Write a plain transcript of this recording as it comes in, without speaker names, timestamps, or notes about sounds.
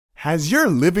Has your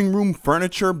living room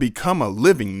furniture become a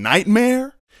living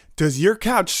nightmare? Does your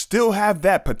couch still have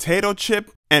that potato chip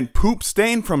and poop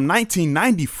stain from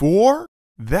 1994?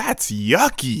 That's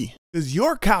yucky. Does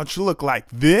your couch look like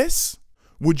this?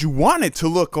 Would you want it to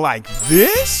look like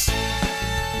this?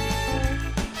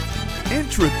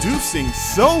 Introducing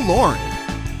Lauren,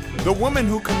 the woman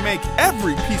who can make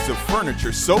every piece of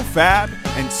furniture so fab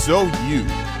and so you.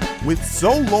 With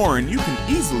Lauren, you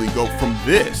can easily go from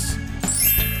this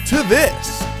to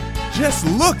this. Just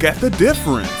look at the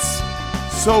difference.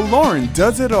 Lauren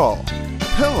does it all.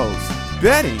 Pillows,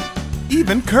 bedding,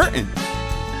 even curtains.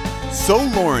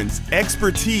 Lauren's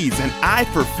expertise and eye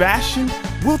for fashion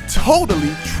will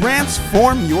totally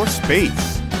transform your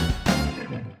space.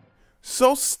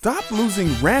 So stop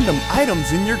losing random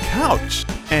items in your couch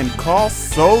and call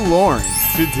Lauren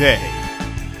today.